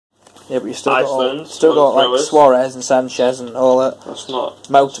Yeah, but you still Iceland, got like Suarez and Sanchez and all that. That's not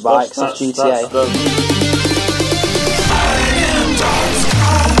motorbikes. That's GTA.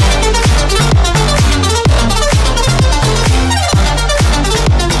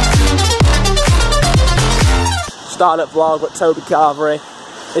 Started up vlog with Toby Carvery.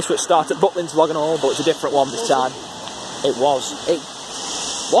 This was started at Butlins vlog and all, but it's a different one this time. It was.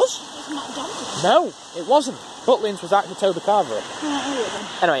 No, it wasn't. Butlins was actually Toby Carvery.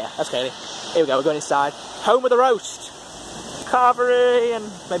 Anyway, yeah, that's Kayleigh. Here we go, we're going inside. Home of the roast. Carvery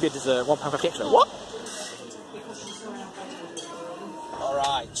and maybe a dessert, £1.50 extra. What?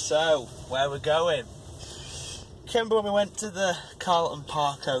 Alright, so, where we're going. Remember when we went to the Carlton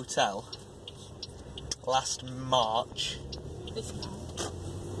Park Hotel last March? This March?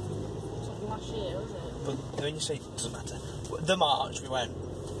 Last year, was it? But when you say it doesn't matter. The March we went.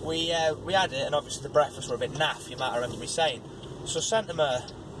 We had it, and obviously the breakfast were a bit naff, you might remember me saying. So I sent them a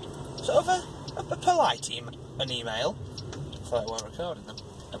sort of a polite email. I thought I weren't recording them.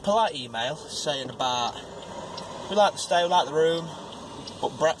 A polite email saying about we like the stay, we like the room,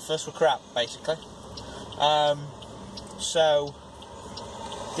 but breakfast were crap, basically. So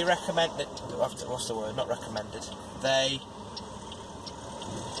they recommended. What's the word? Not recommended. They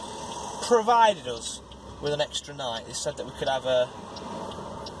provided us with an extra night. They said that we could have an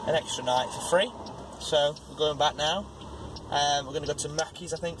extra night for free. So we're going back now. We're going to go to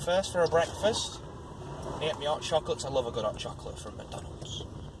Mackey's, I think, first for a breakfast. Get me hot chocolates. I love a good hot chocolate from McDonald's.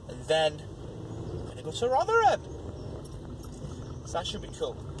 And then we're going to go to Rotherham. So that should be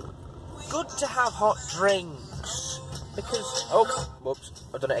cool. Good to have hot drinks. Because, oh, whoops,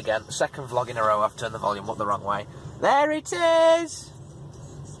 I've done it again. Second vlog in a row, I've turned the volume up the wrong way. There it is!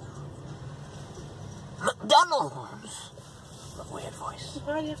 McDonald's! What a weird voice.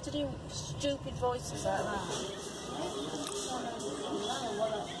 Why do you have to do stupid voices like that?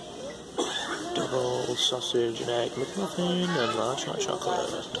 Double sausage and egg McMuffin and large hot chocolate.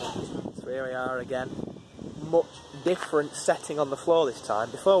 So here we are again. Much different setting on the floor this time.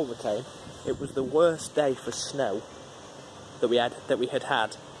 Before we came, it was the worst day for snow that we had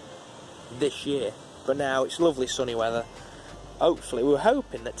this year. But now it's lovely sunny weather. Hopefully, we were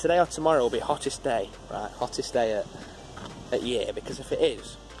hoping that today or tomorrow will be hottest day, right? Hottest day at year, because if it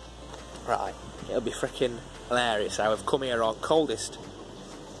is, right, it'll be freaking hilarious. How we've come here on coldest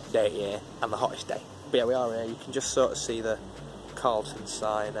day at year and the hottest day. But yeah, we are here. You can just sort of see the Carlton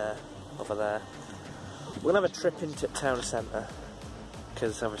sign over there. We're gonna have a trip into town centre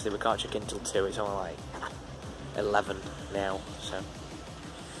because obviously we can't check in till 2. It's only like 11 now, so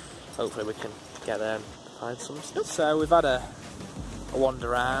hopefully we can get there and find some stuff. So we've had a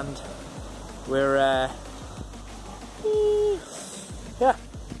wander around. We're yeah,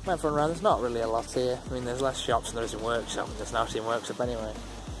 went for a run. There's not really a lot here. I mean, there's less shops than there is in Workshop. There's now in Workshop anyway.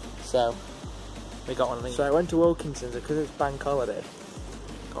 So we got one of these. So I went to Wilkinson's because it's bank holiday.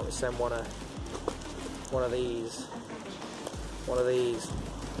 Got me send one of these.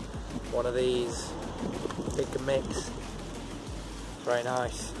 Pick and mix. Very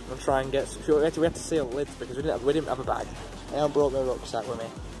nice. I'll try and get. We had to seal the lids because we didn't have a bag. I haven't brought my rucksack with me.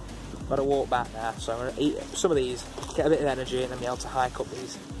 Got to walk back now, so I'm going to eat some of these, get a bit of energy, and then be able to hike up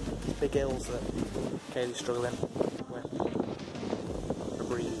these big hills that Kayleigh's struggling with. To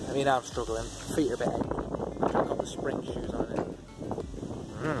breathe. I mean, I'm struggling. Feet are a bit heavy. I've got the spring shoes on it.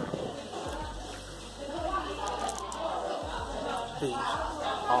 These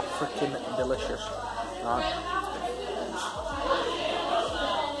are freaking delicious. Right.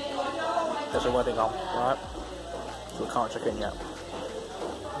 There's a wedding on, right? So we can't check in yet.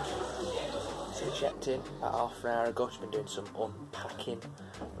 So we checked in about half an hour ago. She's been doing some unpacking.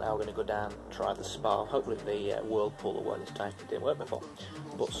 Now we're going to go down, try the spa. Hopefully the whirlpool that worked this time didn't work before.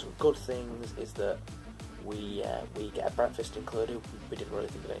 But some good things is that we get a breakfast included. We didn't really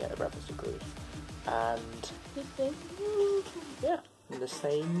think we were going to get a breakfast included. And yeah, in the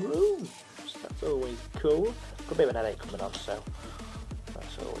same room. So that's always cool. Got a bit of an headache coming on, so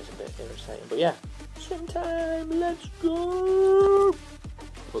that's always a bit irritating. But yeah, swim time, let's go!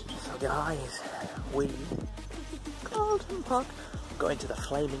 So guys, we Carlton Park got into the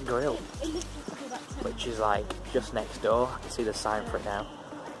Flaming Grill, which is like just next door. I can see the sign for it now.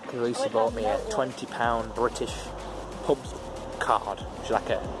 Because Lucy bought me a £20 British pubs card, which is like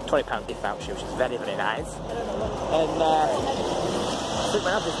a £20 gift voucher, which is very, very nice. And I think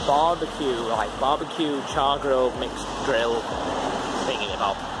we have this barbecue char grill mixed grill thingy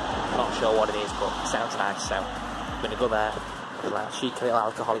bob. I'm not sure what it is, but it sounds nice, so I'm gonna go there with a chic little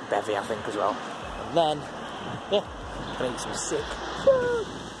alcoholic bevy, I think, as well. And then, yeah, gonna eat some sick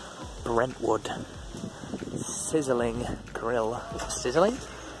Brentwood sizzling grill. Sizzling?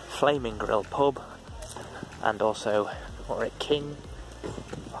 Flaming Grill pub, and also, what were it, King?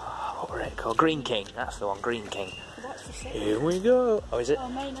 Oh, what were it called? Green King, that's the one, Green King. That's for sale. Here we go. Oh, is it? Oh,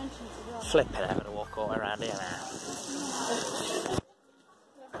 main entrance as well. Flipping it, I'm going to walk all around here now.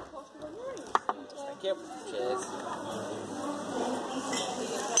 Thank you. Cheers.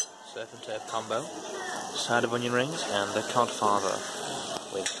 Surf and turf combo, side of onion rings, and the cod farver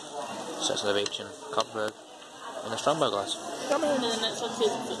with sets of the beach and codberg in a Strongbow glass. Come in and the next one is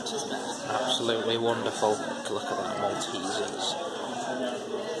pictures better. Absolutely wonderful. Look at that, Maltesers.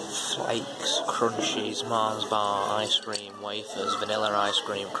 Flakes, crunchies, Mars bar, ice cream, wafers, vanilla ice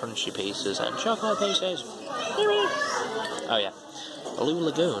cream, crunchy pieces, and chocolate pieces. Oh yeah, Blue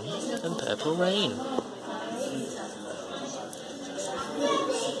Lagoon and Purple Rain.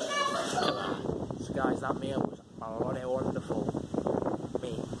 So guys, that meal was bloody wonderful.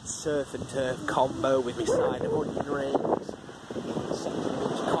 Me surf and turf combo with me side of onion rings,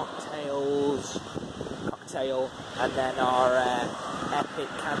 cocktail, and then our epic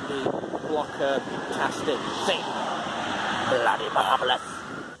candy blocker casting thing. Bloody marvellous.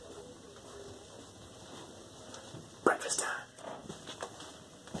 Breakfast time.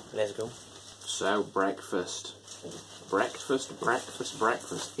 Let's go. So breakfast.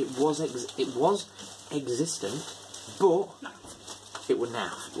 It was existent, but it was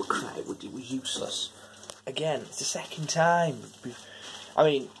naff. It was crap. It was useless. Again, it's the second time. I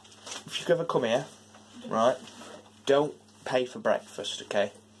mean, if you ever come here, right, don't pay for breakfast,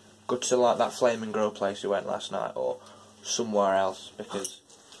 okay? Go to like that Flaming Grill place we went last night, or somewhere else, because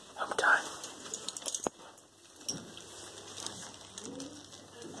home time.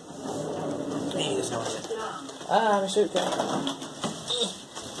 Here's nothing. Ah, my suitcase.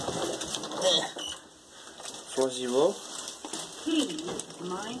 Fuzzy roll. Please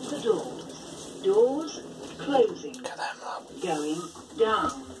mind the doors. Doors closing. Look at them, look. Going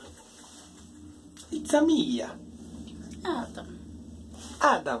down. It's a Mia. Adam.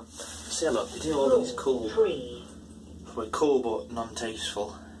 See, look, they do all these cool, but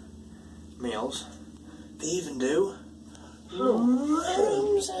non-tasteful meals. They even do.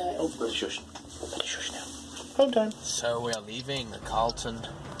 Oh, better shush. Better shush now. Home time. So we are leaving the Carlton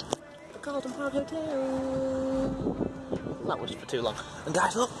Park Hotel. That was for too long. And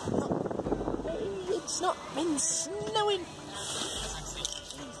guys, look, it's not been snowing.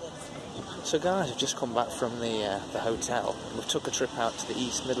 So guys, we've just come back from the hotel. We took a trip out to the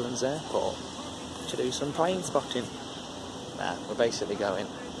East Midlands Airport to do some plane spotting. We're basically going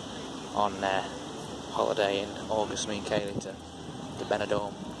on holiday in August, me and Kayleigh, to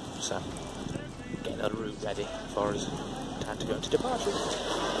Benidorm. So, getting our route ready for us. Time to go into departure.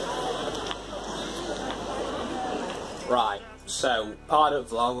 Right, so part of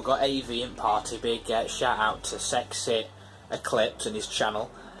the vlog, we've got AV in party. Big shout out to Sexy Eclipse and his channel.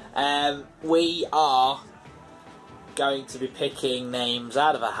 We are going to be picking names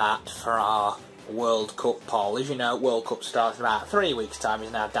out of a hat for our World Cup poll. As you know, World Cup starts in about 3 weeks' time.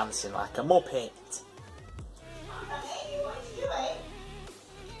 He's now dancing like a muppet.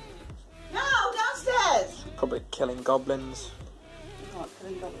 No, downstairs! Probably killing goblins. What,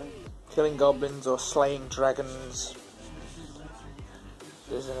 killing goblins? Killing goblins or slaying dragons.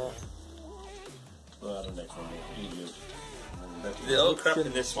 Isn't it? Well, the next one, Egypt. They're all crap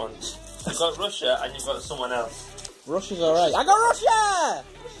in this one. You've got Russia and you've got someone else. Russia's alright. I got Russia!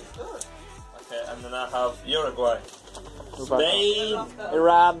 Okay, and then I have Uruguay. Spain!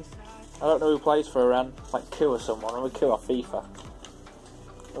 Iran. I don't know who plays for Iran. Like Ku or someone. Or Ku or FIFA.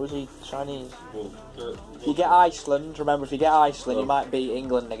 Or was he Chinese? If you get Iceland, remember if you get Iceland you might beat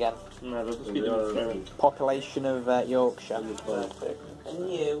England again. No, they'll just be the Population of Yorkshire.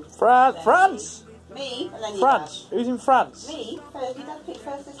 And you. France! Me? And then you France! Who's in France? Me? First, you don't pick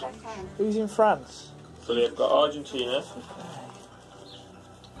first this left hand. Who's in France? So they've got Argentina,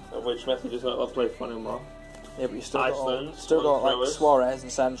 of which Messi does not play for anymore. Yeah, but you still Iceland, got like throwers. Suarez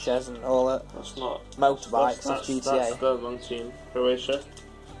and Sanchez and all that. That's not Motorbikes, that's GTA. That's the wrong team. Croatia.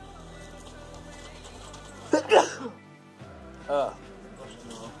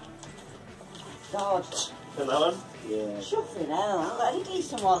 God. And that one? Yeah. Shuffling hell. I've got any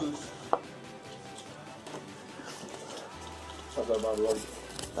decent ones. That's not a bad one.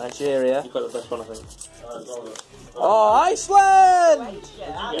 Nigeria. You've got the best one, I think. Oh, Iceland!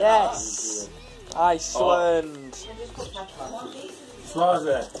 Croatia. Yes! Iceland!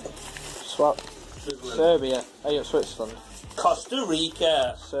 Swaziland. Swap. Serbia. Oh, you're Switzerland. Costa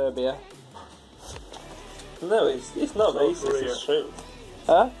Rica. Serbia. No, it's not racist, it's true.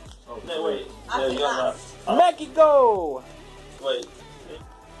 Huh? No, wait. No, you got that. Mexico! Wait.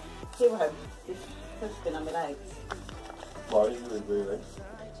 See what? Just twisting on my legs. Why is it really?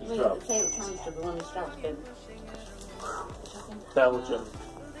 We got the favourite hamster, the one who starts him. Belgium.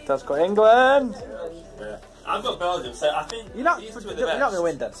 That's got England. Yeah. I've got Belgium, so I think You're not these two are going the best. to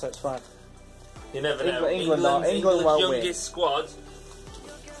win then, so it's fine. You never know. England won't England's win. youngest squad.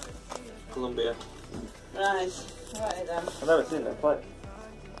 Colombia. Right, right then. I've never seen them play.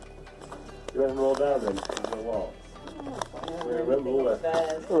 You went and rolled down then? What? Remember all that?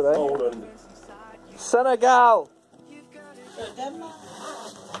 Bears. Who are they? Poland. Senegal. So Denmark.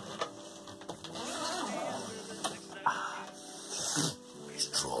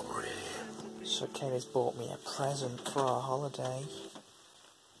 Strawberry. So Kayleigh's bought me a present for our holiday.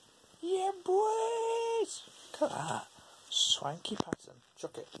 Yeah, boys! Look at that. Swanky pattern.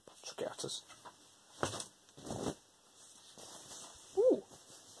 Chuck it at us. Ooh.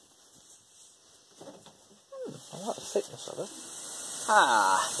 I like the thickness of it.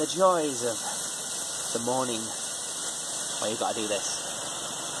 Ah, the joys of the morning. Well, you've got to do this.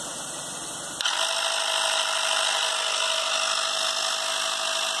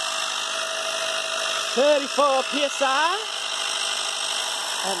 .34 PSI.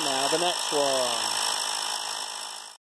 And now the next one.